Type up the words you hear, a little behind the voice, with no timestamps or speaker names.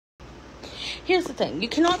Here's the thing. You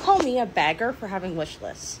cannot call me a beggar for having wish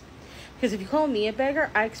lists. Because if you call me a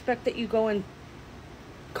beggar, I expect that you go and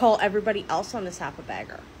call everybody else on this app a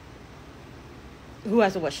beggar who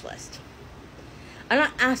has a wish list. I'm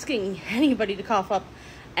not asking anybody to cough up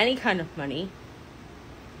any kind of money.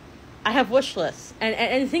 I have wish lists.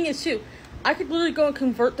 And the thing is, too, I could literally go and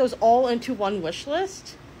convert those all into one wish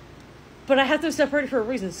list. But I have them separated for a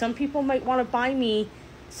reason. Some people might want to buy me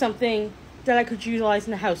something that I could utilize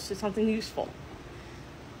in the house. It's something useful.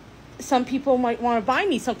 Some people might want to buy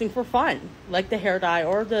me something for fun, like the hair dye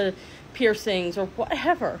or the piercings or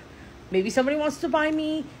whatever. Maybe somebody wants to buy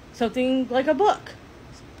me something like a book.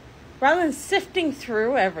 Rather than sifting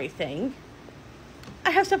through everything, I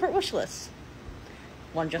have separate wish lists.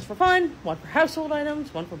 One just for fun, one for household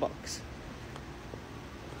items, one for books.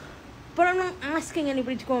 But I'm not asking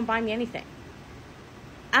anybody to go and buy me anything.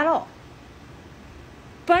 At all.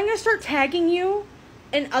 But I'm going to start tagging you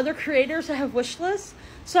and other creators that have wish lists,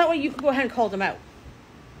 so that way you can go ahead and call them out.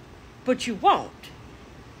 But you won't.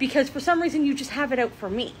 Because for some reason you just have it out for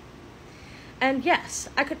me. And yes,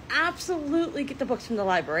 I could absolutely get the books from the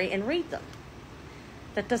library and read them.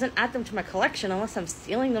 That doesn't add them to my collection unless I'm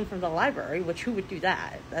stealing them from the library, which who would do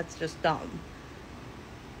that? That's just dumb.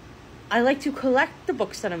 I like to collect the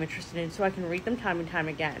books that I'm interested in so I can read them time and time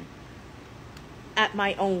again. At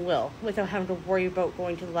my own will, without having to worry about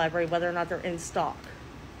going to the library, whether or not they're in stock.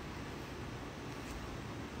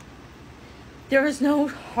 There is no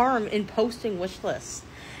harm in posting wish lists.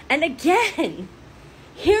 And again,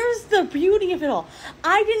 here's the beauty of it all.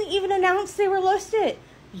 I didn't even announce they were listed.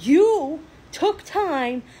 You took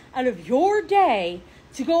time out of your day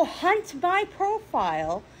to go hunt my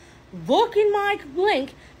profile, look in my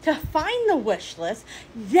link to find the wish list.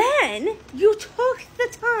 Then you took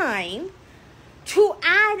the time to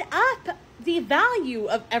add up the value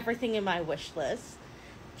of everything in my wish list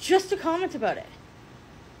just to comment about it.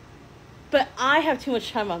 But I have too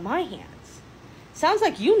much time on my hands. Sounds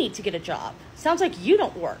like you need to get a job. Sounds like you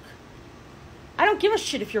don't work. I don't give a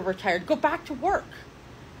shit if you're retired. Go back to work.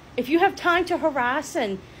 If you have time to harass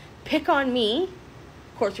and pick on me,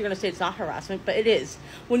 of course you're going to say it's not harassment, but it is.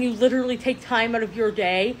 When you literally take time out of your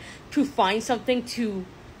day to find something to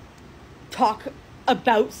talk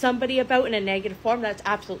about somebody about in a negative form, that's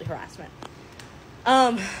absolutely harassment.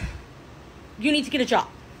 You need to get a job.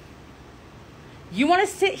 You want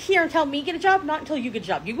to sit here and tell me get a job? Not until you get a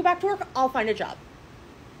job. You go back to work, I'll find a job.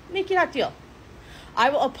 Make you that deal. I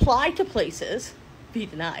will apply to places, be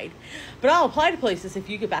denied, but I'll apply to places if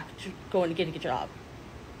you get back to going to get a job.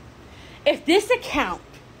 If this account,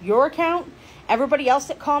 your account, everybody else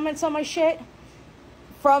that comments on my shit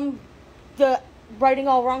from the Writing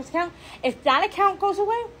All Wrongs account, if that account goes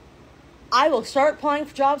away, I will start applying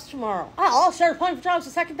for jobs tomorrow. I'll start applying for jobs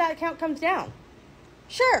the second that account comes down.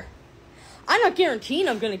 Sure. I'm not guaranteeing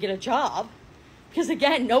I'm going to get a job. Because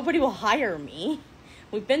again, nobody will hire me.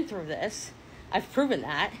 We've been through this. I've proven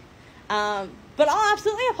that. But I'll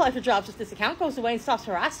absolutely apply for jobs if this account goes away and stops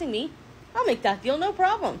harassing me. I'll make that deal, no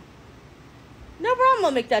problem. No problem,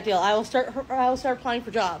 I'll make that deal. I will start applying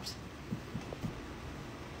for jobs.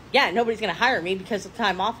 Yeah, nobody's going to hire me because of the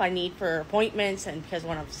time off I need for appointments and because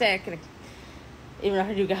when I'm sick. And even if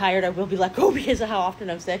I do get hired, I will be let go because of how often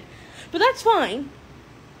I'm sick. But that's fine.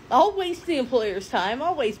 I'll waste the employer's time.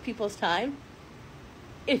 I'll waste people's time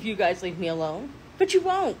if you guys leave me alone. But you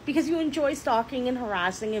won't because you enjoy stalking and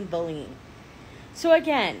harassing and bullying. So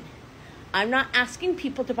again, I'm not asking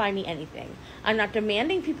people to buy me anything. I'm not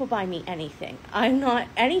demanding people buy me anything. I'm not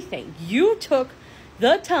anything. You took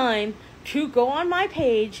the time to go on my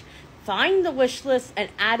page, find the wish list, and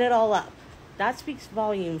add it all up. That speaks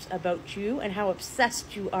volumes about you and how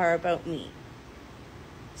obsessed you are about me.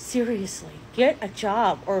 Seriously, get a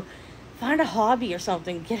job or find a hobby or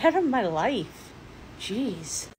something. Get out of my life. Jeez.